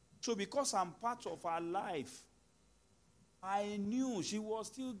 So because I'm part of her life, I knew she was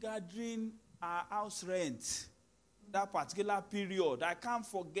still gathering her house rent that particular period. I can't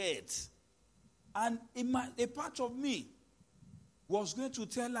forget. And a part of me was going to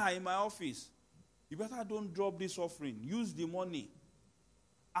tell her in my office, you better don't drop this offering. Use the money.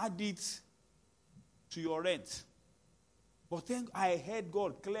 Add it to your rent. But then I heard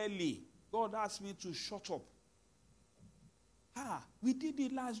God clearly. God asked me to shut up. We did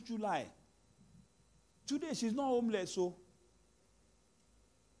it last July. Today she's not homeless, so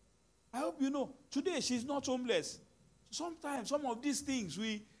I hope you know. Today she's not homeless. Sometimes some of these things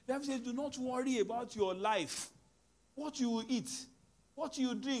the Bible says, do not worry about your life. What you will eat, what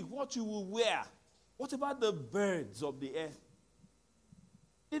you drink, what you will wear. What about the birds of the air?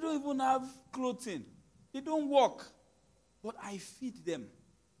 They don't even have clothing. They don't walk. But I feed them.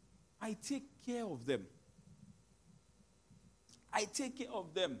 I take care of them. I take care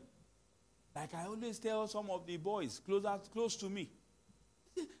of them. Like I always tell some of the boys close to me.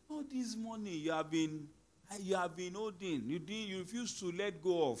 All this money you have been holding, you refuse to let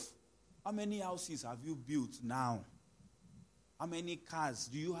go of. How many houses have you built now? How many cars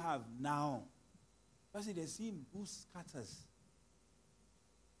do you have now? I say there's him who scatters.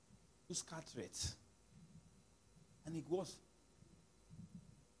 Who scattereth. And it was.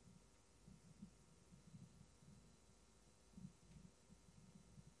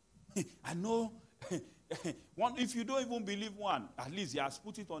 I know. If you don't even believe one, at least he has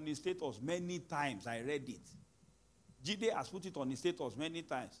put it on his status many times. I read it. Jide has put it on his status many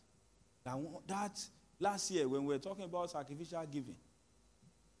times. That last year when we were talking about sacrificial giving,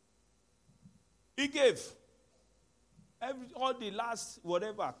 he gave all the last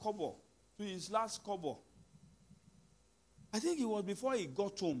whatever kobo to his last kobo. I think it was before he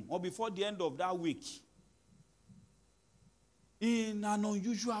got home or before the end of that week. In an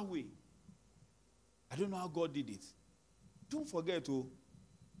unusual way. I don't know how God did it. Don't forget,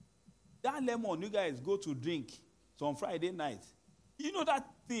 that lemon you guys go to drink on Friday night. You know that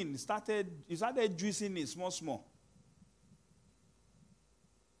thing started juicing it small.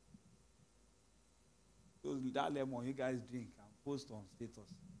 So that lemon you guys drink and post on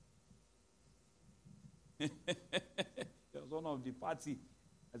status. There was one of the party.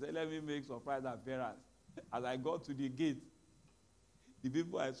 I said, let me make surprise appearance. As I got to the gate, the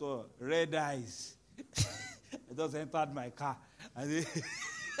people I saw, red eyes. I just entered my car. And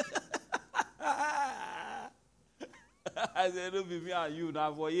I said, don't be me and you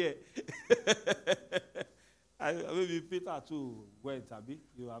now for here. Maybe Peter too went, Abi.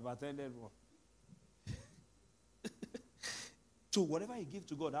 You have attended one. So whatever you give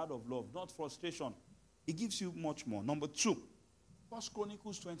to God out of love, not frustration, He gives you much more. Number 2, 1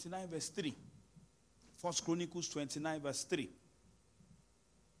 Chronicles 29 verse 3. 1 Chronicles 29 verse 3.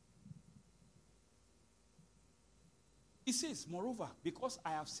 It says, moreover, because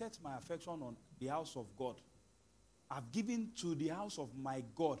I have set my affection on the house of God, I've given to the house of my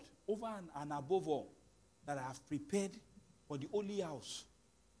God over and above all that I have prepared for the holy house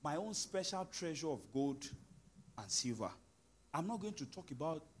my own special treasure of gold and silver. I'm not going to talk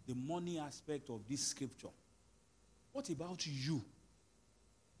about the money aspect of this scripture. What about you?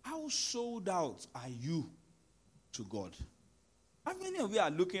 How sold out are you to God? How many of you are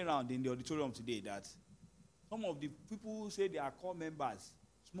looking around in the auditorium today that some of the people who say they are core members,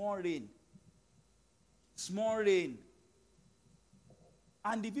 small rain,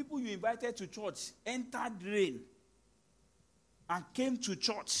 and the people you invited to church entered rain and came to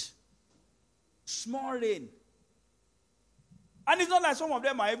church, small rain. And it's not like some of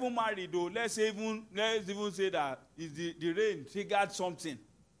them are even married, though. Let's even say that the rain triggered something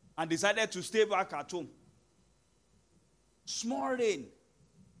and decided to stay back at home. Small rain.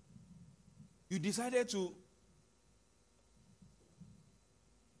 You decided to.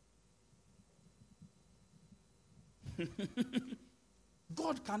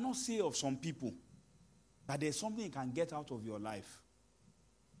 God cannot say of some people that there's something you can get out of your life.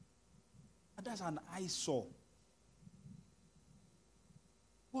 And that's an eyesore.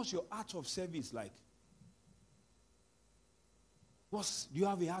 What's your heart of service like? Do you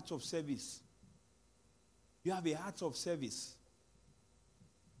have a heart of service? You have a heart of service.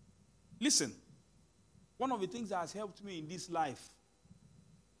 Listen, one of the things that has helped me in this life,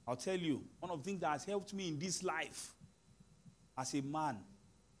 I'll tell you, one of the things that has helped me in this life as a man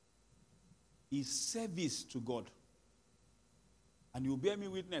is service to God. And you bear me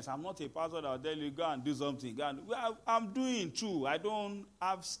witness, I'm not a pastor that will tell you, go and do something. Well, I'm doing too. I don't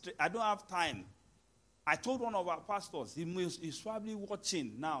have time. I told one of our pastors, he's probably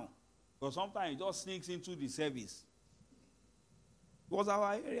watching now, because sometimes he just sneaks into the service. He was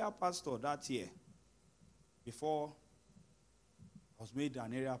our area pastor that year, before I was made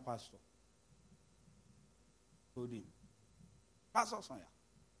an area pastor. I told him, Pastor Sonia,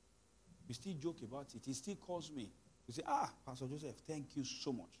 we still joke about it. He still calls me. He say, Pastor Joseph, thank you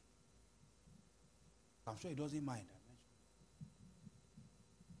so much. I'm sure he doesn't mind.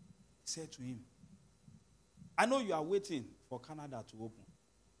 He said to him, I know you are waiting for Canada to open.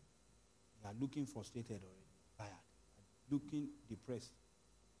 You are looking frustrated already, tired, looking depressed.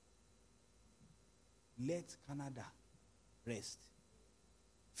 Let Canada rest.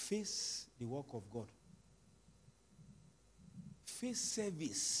 Face the work of God. Face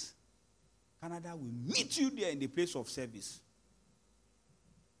service. Canada will meet you there in the place of service.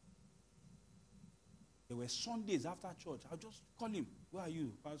 There were Sundays after church. I'll just call him. Where are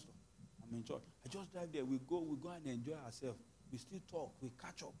you, Pastor? I'm in church. I just drive there. We go and enjoy ourselves. We still talk. We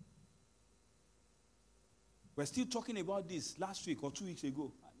catch up. We're still talking about this last week or 2 weeks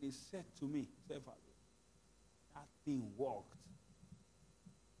ago. And he said to me, that thing worked.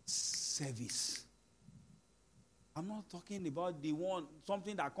 Service. I'm not talking about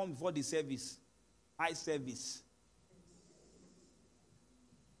something that comes before the service. High service.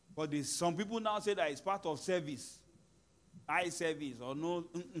 But some people now say that it's part of service. High service or no.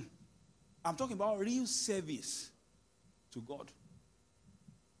 I'm talking about real service to God.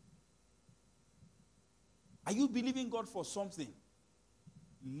 Are you believing God for something?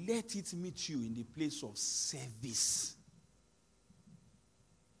 Let it meet you in the place of service.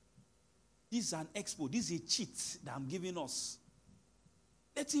 This is an expo. This is a cheat that I'm giving us.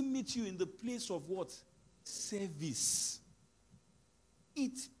 Let him meet you in the place of what? Service.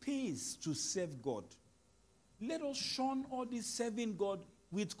 It pays to serve God. Let us shun all this serving God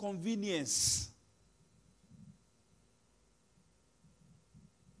with convenience.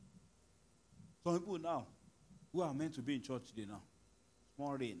 Some people now, who are meant to be in church today now,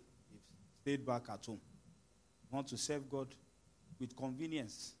 small rain, they've stayed back at home. Want to serve God with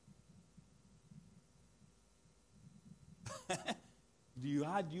convenience. You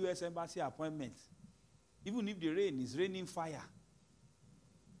had U.S. Embassy appointment. Even if the rain is raining fire,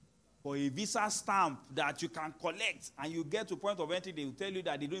 for a visa stamp that you can collect and you get to point of entry, they will tell you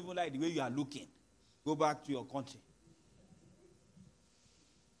that they don't even like the way you are looking. Go back to your country.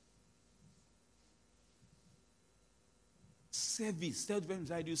 Service. Tell the person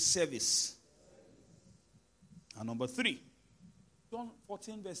beside you, service. And number 3, John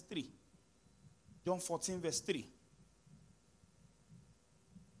 14 verse 3. John 14 verse 3.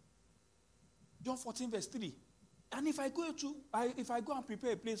 John 14 verse 3. And if I go and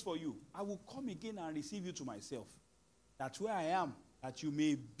prepare a place for you, I will come again and receive you to myself, that where I am, that you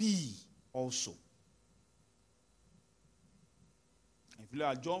may be also. If you look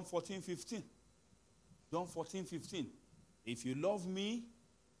at John 14:15, John 14:15, if you love me,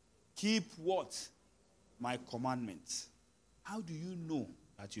 keep what? My commandments. How do you know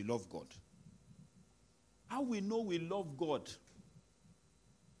that you love God? How we know we love God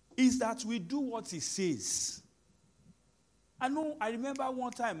is that we do what he says. I remember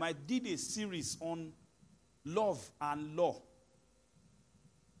one time I did a series on love and law.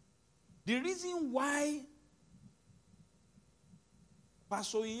 The reason why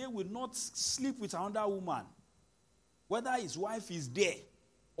Pastor Iye will not sleep with another woman, whether his wife is there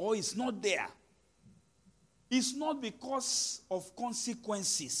or is not there, it's not because of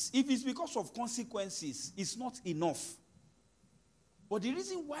consequences. If it's because of consequences, it's not enough. But the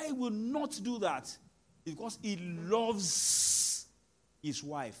reason why he will not do that is because he loves his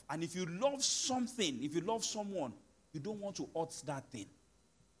wife. And if you love something, if you love someone, you don't want to hurt that thing.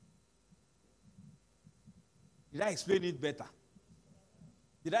 Did I explain it better?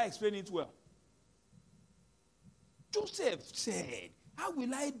 Did I explain it well? Joseph said, how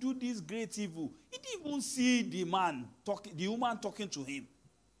will I do this great evil? He didn't even see the woman talking to him.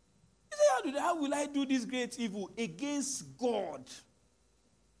 He said, how will I do this great evil against God?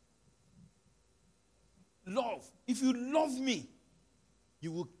 Love. If you love me,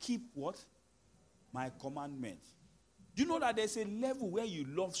 you will keep what? My commandments. Do you know that there's a level where you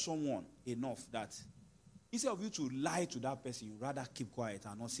love someone enough that instead of you to lie to that person, you rather keep quiet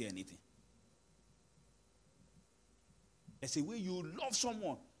and not say anything? There's a way you love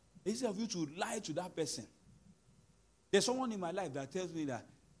someone. Instead of you to lie to that person. There's someone in my life that tells me that,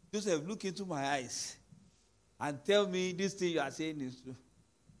 Joseph, look into my eyes and tell me this thing you are saying is true.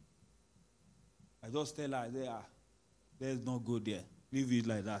 I just tell her, let's not go there. Leave it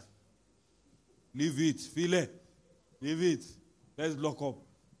like that. Leave it. Feel it. Leave it. Let's lock up.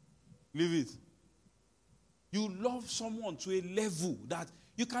 Leave it. You love someone to a level that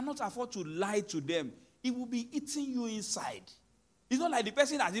you cannot afford to lie to them. It will be eating you inside. It's not like the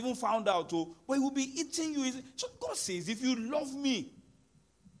person has even found out, but it will be eating you inside. So God says, if you love me,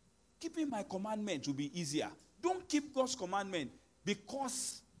 keeping my commandment will be easier. Don't keep God's commandment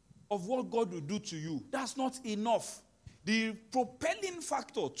because of what God will do to you. That's not enough. The propelling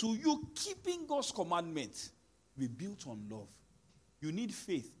factor to you keeping God's commandment will be built on love. You need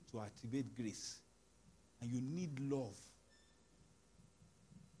faith to activate grace. And you need love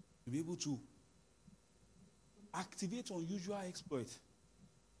to be able to activate unusual exploit.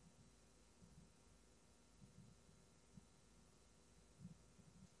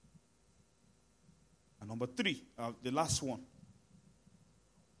 And number 3, the last one.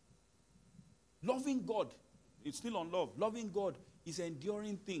 Loving God. It's still on love. Loving God is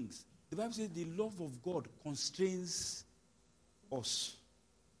enduring things. The Bible says the love of God constrains us.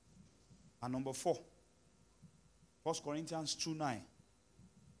 And number 4. 1 Corinthians 2:9.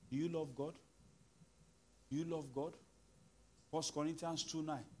 Do you love God? Do you love God? 1 Corinthians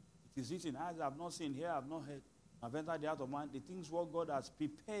 2:9. It is written, eyes have not seen, ears have not heard, have entered the heart of man, the things what God has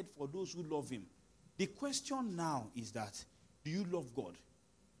prepared for those who love him. The question now is that, do you love God?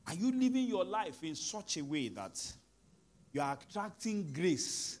 Are you living your life in such a way that you are attracting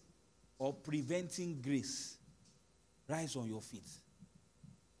grace or preventing grace? Rise on your feet.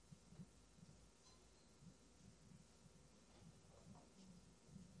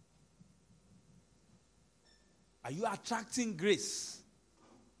 Are you attracting grace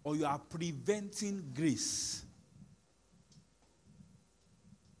or you are preventing grace?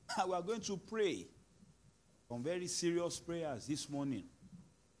 We are going to pray some very serious prayers this morning.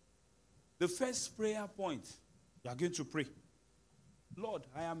 The first prayer point, you are going to pray. Lord,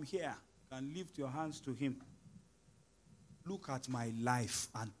 I am here. You can lift your hands to him. Look at my life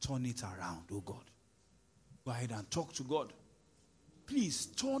and turn it around, oh God. Go ahead and talk to God. Please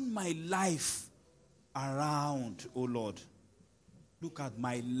turn my life around, oh Lord. Look at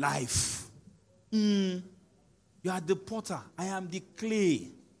my life. You are the potter. I am the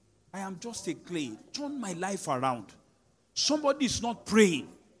clay. I am just a clay. Turn my life around. Somebody is not praying.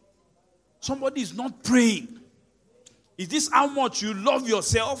 Somebody is not praying. Is this how much you love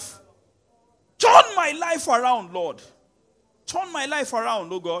yourself? Turn my life around, Lord. Turn my life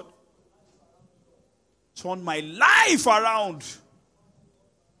around, oh God. Turn my life around.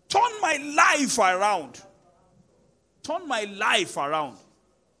 Turn my life around. Turn my life around.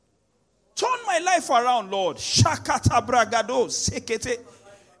 Turn my life around, Lord. Shakata bragado sekete.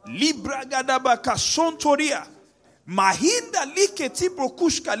 Libragadabaka sontoria. Mahinda liketi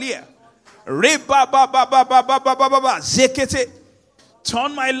brokushkalia. Zekete.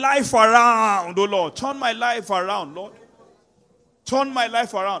 Turn my life around, oh Lord. Turn my life around, Lord. Turn my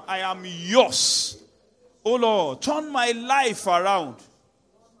life around. I am yours. Oh Lord, turn my life around.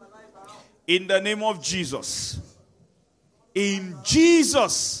 In the name of Jesus. In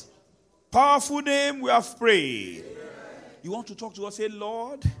Jesus' powerful name we have prayed. You want to talk to us? Say,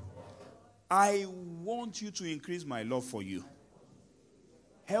 Lord, I want you to increase my love for you.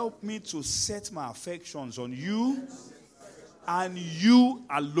 Help me to set my affections on you and you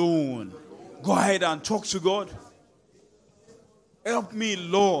alone. Go ahead and talk to God. Help me,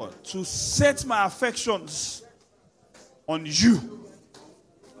 Lord, to set my affections on you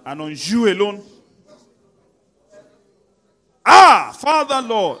and on you alone. Father,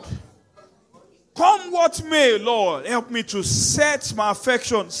 Lord, come what may, Lord, help me to set my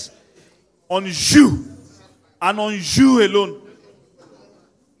affections on you and on you alone.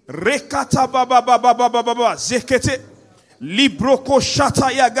 Rekata baba baba baba baba zekete libroko shata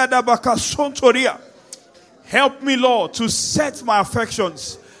yagada baka sontoria. Help me, Lord, to set my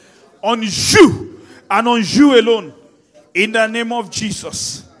affections on you and on you alone. In the name of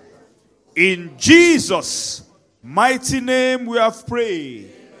Jesus. In Jesus' mighty name we have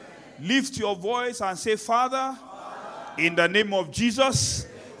prayed. Lift your voice and say, Father, in the name of Jesus,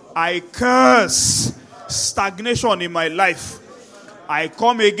 I curse stagnation in my life. I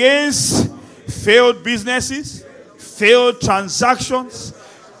come against failed businesses, failed transactions.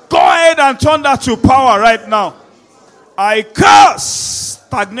 Go ahead and turn that to power right now. I curse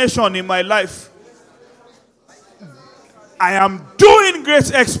stagnation in my life. I am doing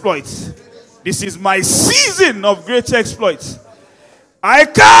great exploits. This is my season of great exploits. I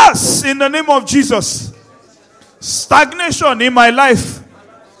curse in the name of Jesus stagnation in my life.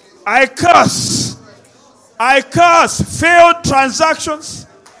 I curse failed transactions,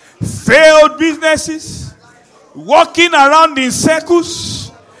 failed businesses, walking around in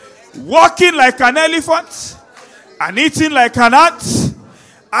circles, walking like an elephant and eating like an ant.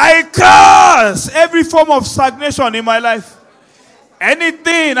 I curse every form of stagnation in my life.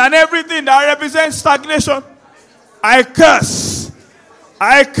 Anything and everything that represents stagnation, I curse.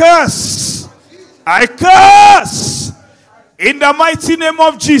 I curse. I curse. In the mighty name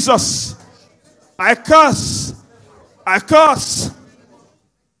of Jesus. I curse. I curse.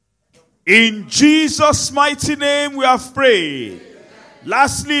 In Jesus' mighty name we have prayed.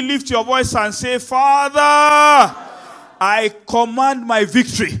 Lastly, lift your voice and say, Father, I command my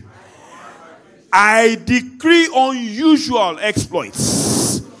victory. I decree unusual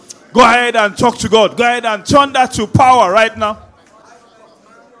exploits. Go ahead and talk to God. Go ahead and turn that to power right now.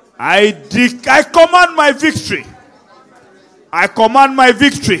 I command my victory. I command my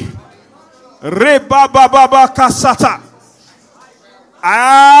victory. Reba baba kasata.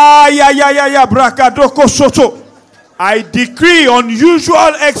 Brakadoko soto. I decree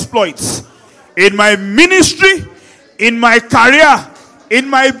unusual exploits in my ministry, in my career, in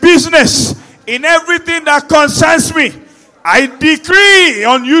my business, in everything that concerns me. I decree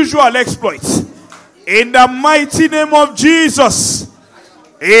unusual exploits in the mighty name of Jesus.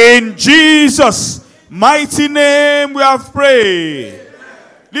 In Jesus' mighty name we have prayed.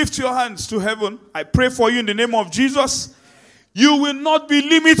 Lift your hands to heaven. I pray for you in the name of Jesus. You will not be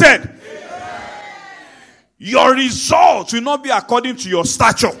limited. Your results will not be according to your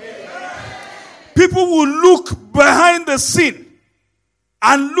stature. People will look behind the scene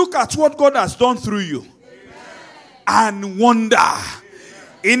and look at what God has done through you and wonder.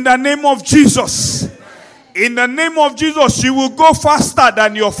 In the name of Jesus. In the name of Jesus, you will go faster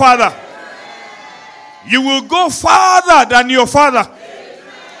than your father. You will go farther than your father.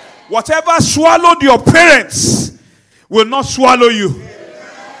 Whatever swallowed your parents will not swallow you.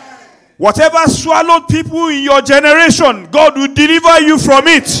 Whatever swallowed people in your generation, God will deliver you from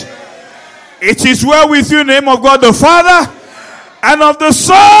it. It is well with you in the name of God the Father and of the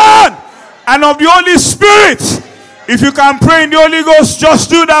Son and of the Holy Spirit. If you can pray in the Holy Ghost, just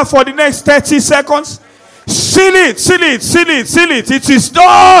do that for the next 30 seconds. Seal it, seal it, seal it, seal it. It is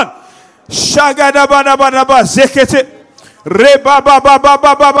done. Shagadabadabadaba zekete.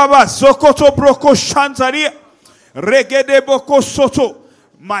 Rebababababababa zokoto broko shantaria. Regede boko soto.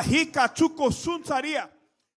 Mahika tuko suntaria.